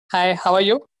Hi, how are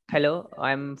you? Hello,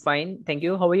 I'm fine. Thank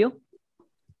you. How are you?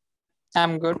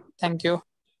 I'm good, thank you.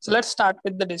 So let's start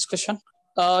with the discussion.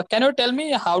 Can you tell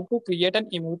me how to create an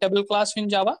immutable class in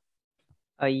Java?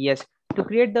 Yes. To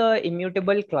create the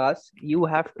immutable class, you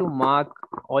have to mark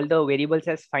all the variables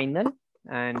as final,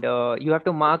 and you have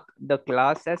to mark the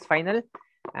class as final.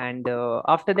 And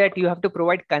after that, you have to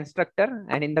provide constructor.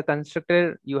 And in the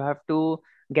constructor, you have to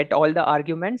get all the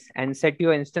arguments and set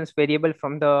your instance variable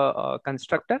from the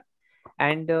constructor.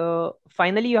 And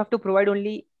finally, you have to provide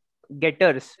only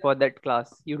getters for that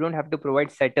class. You don't have to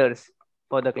provide setters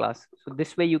for the class. So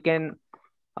this way, you can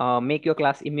make your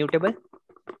class immutable.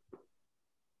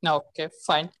 Okay,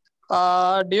 fine.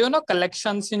 Do you know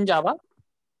collections in Java?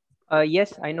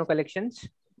 Yes, I know collections.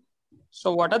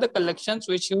 So what are the collections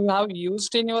which you have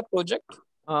used in your project?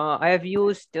 I have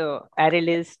used array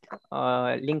list,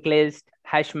 linked list,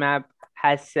 hash map,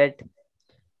 hash set.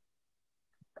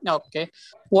 Okay.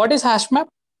 What is HashMap?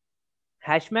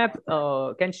 Hash map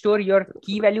can store your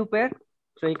key value pair.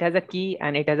 So it has a key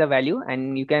and it has a value,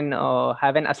 and you can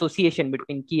have an association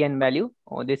between key and value.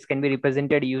 This can be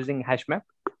represented using hash map.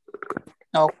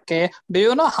 Okay. Do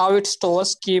you know how it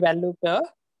stores key value pair?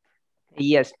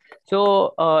 Yes.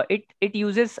 So it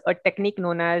uses a technique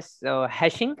known as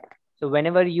hashing. So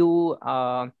whenever you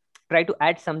try to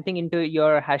add something into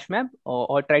your hash map,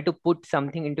 or try to put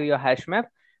something into your hash map,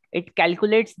 it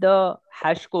calculates the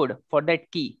hash code for that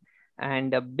key.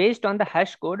 And based on the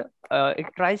hash code, it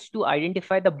tries to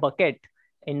identify the bucket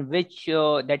in which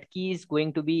that key is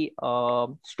going to be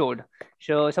stored.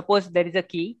 So suppose there is a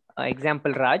key,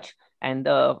 example Raj, and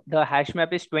the hash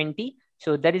map is 20.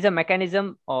 So there is a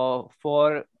mechanism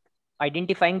for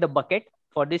identifying the bucket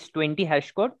for this 20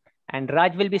 hash code, and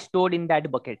Raj will be stored in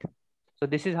that bucket. So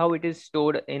this is how it is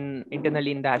stored in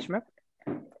internally in the hash map.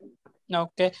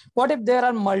 Okay. What if there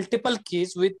are multiple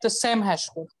keys with the same hash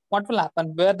code? What will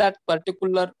happen? Where that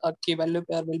particular key value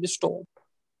pair will be stored?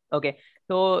 Okay.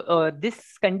 So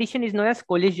this condition is known as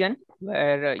collision,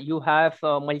 where you have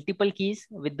multiple keys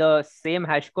with the same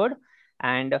hash code,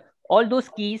 and all those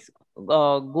keys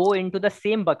go into the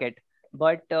same bucket.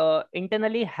 But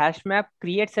internally, HashMap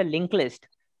creates a linked list.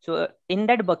 So in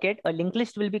that bucket, a linked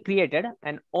list will be created,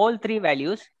 and all three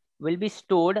values will be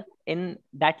stored in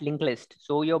that linked list.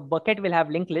 So your bucket will have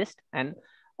linked list, and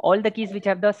all the keys which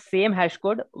have the same hash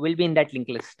code will be in that linked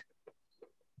list.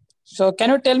 So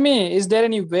can you tell me, is there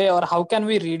any way or how can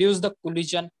we reduce the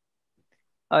collision?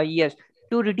 Yes,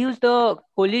 to reduce the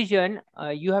collision,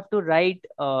 you have to write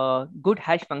good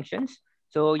hash functions.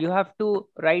 So you have to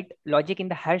write logic in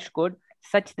the hash code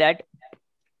such that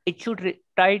it should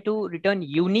try to return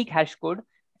unique hash code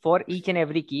for each and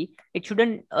every key. It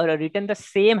shouldn't return the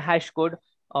same hash code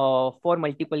for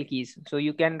multiple keys. So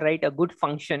you can write a good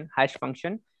function, hash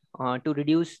function, to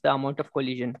reduce the amount of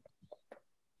collision.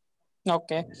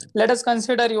 Okay, let us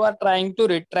consider you are trying to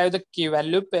retrieve the key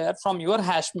value pair from your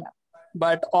hash map,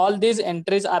 but all these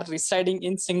entries are residing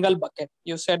in single bucket.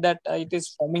 You said that it is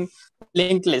forming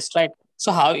linked list, right?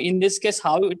 So how in this case,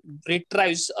 how it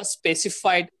retrieves a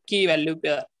specified key value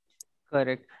pair?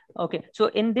 Correct. Okay. So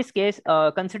in this case,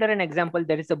 consider an example.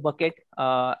 There is a bucket,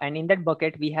 and in that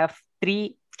bucket, we have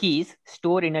three keys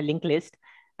stored in a linked list.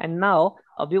 And now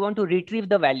we want to retrieve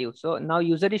the value. So now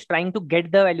user is trying to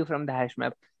get the value from the hash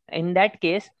map. In that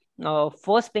case,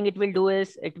 first thing it will do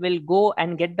is it will go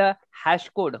and get the hash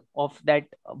code of that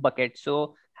bucket.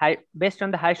 So based on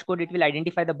the hash code, it will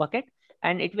identify the bucket,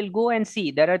 and it will go and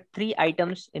see there are three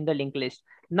items in the linked list.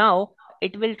 Now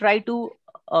it will try to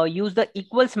use the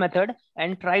equals method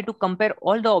and try to compare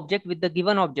all the object with the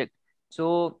given object.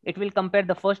 So it will compare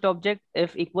the first object.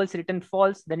 If equals return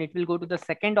false, then it will go to the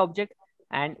second object.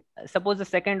 And suppose the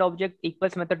second object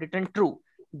equals method return true,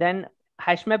 then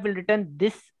HashMap will return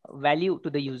this value to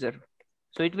the user.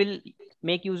 So it will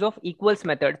make use of equals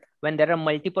method when there are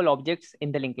multiple objects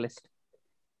in the linked list.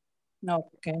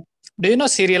 Okay. Do you know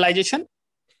serialization?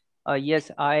 Yes,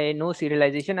 I know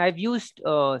serialization. I've used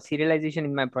serialization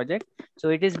in my project. So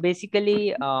it is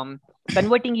basically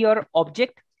converting your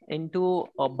object into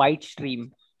a byte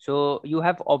stream. So you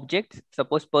have objects,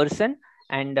 suppose person,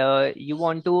 and you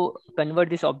want to convert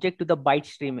this object to the byte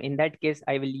stream. In that case,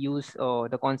 I will use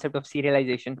the concept of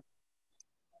serialization.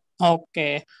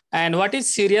 Okay. And what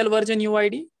is serial version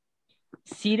UID?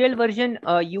 Serial version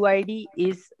UID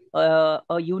is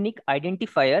a unique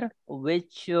identifier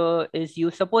which is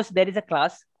used. Suppose there is a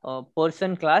class,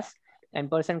 person class, and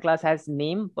person class has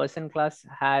name, person class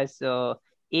has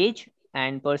age,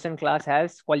 and person class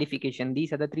has qualification.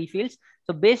 These are the three fields.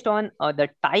 So based on the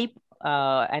type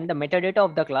and the metadata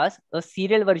of the class, a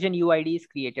serial version UID is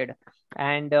created.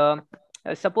 And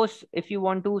Suppose if you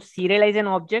want to serialize an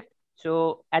object,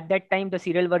 so at that time the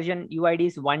serial version UID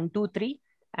is 123,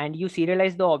 and you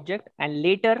serialize the object, and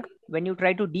later when you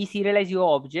try to deserialize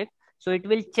your object, so it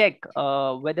will check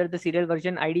whether the serial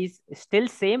version ID is still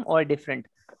same or different.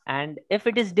 And if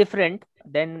it is different,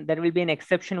 then there will be an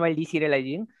exception while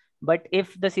deserializing. But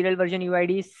if the serial version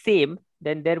UID is same,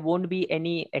 then there won't be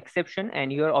any exception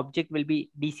and your object will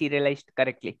be deserialized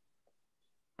correctly.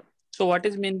 So what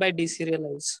is meant by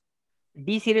deserialize?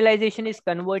 Deserialization is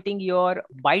converting your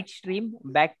byte stream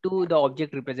back to the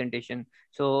object representation.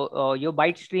 So your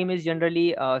byte stream is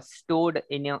generally stored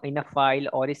in a file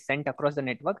or is sent across the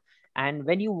network. And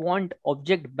when you want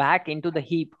object back into the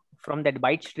heap from that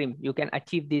byte stream, you can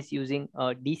achieve this using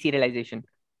deserialization.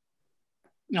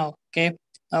 Okay.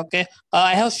 Okay.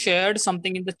 I have shared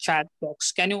something in the chat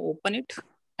box. Can you open it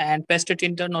and paste it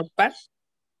into Notepad?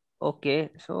 Okay.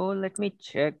 So let me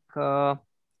check.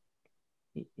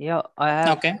 Yeah, I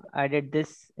have added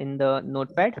this in the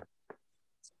Notepad.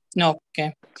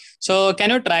 Okay. So can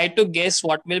you try to guess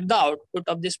what will be the output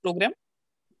of this program?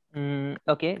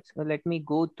 Okay. So let me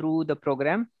go through the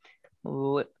program.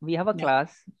 We have a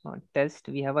class test.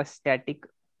 We have a static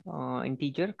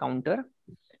integer counter,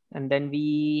 and then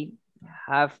we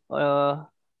have a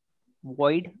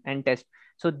void and test.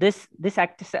 So this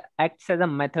acts as a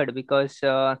method because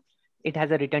it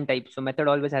has a return type. So method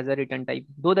always has a return type.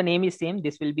 Though the name is same,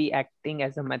 this will be acting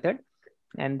as a method.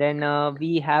 And then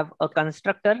we have a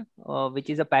constructor, which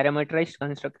is a parameterized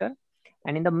constructor.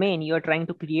 And in the main, you are trying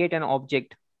to create an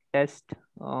object test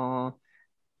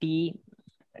t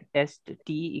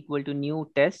equal to new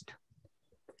test.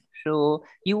 So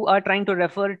you are trying to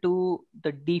refer to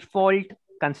the default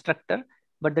constructor,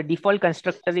 but the default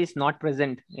constructor is not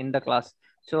present in the class.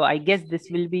 So I guess this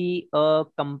will be a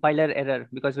compiler error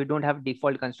because we don't have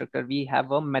default constructor. We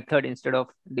have a method instead of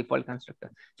default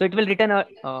constructor. So it will return a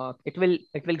it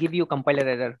will give you compiler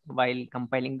error while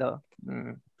compiling the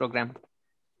program.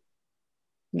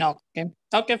 Okay.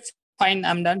 Okay. Fine.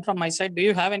 I'm done from my side. Do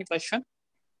you have any question?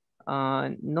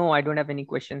 No, I don't have any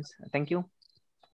questions. Thank you.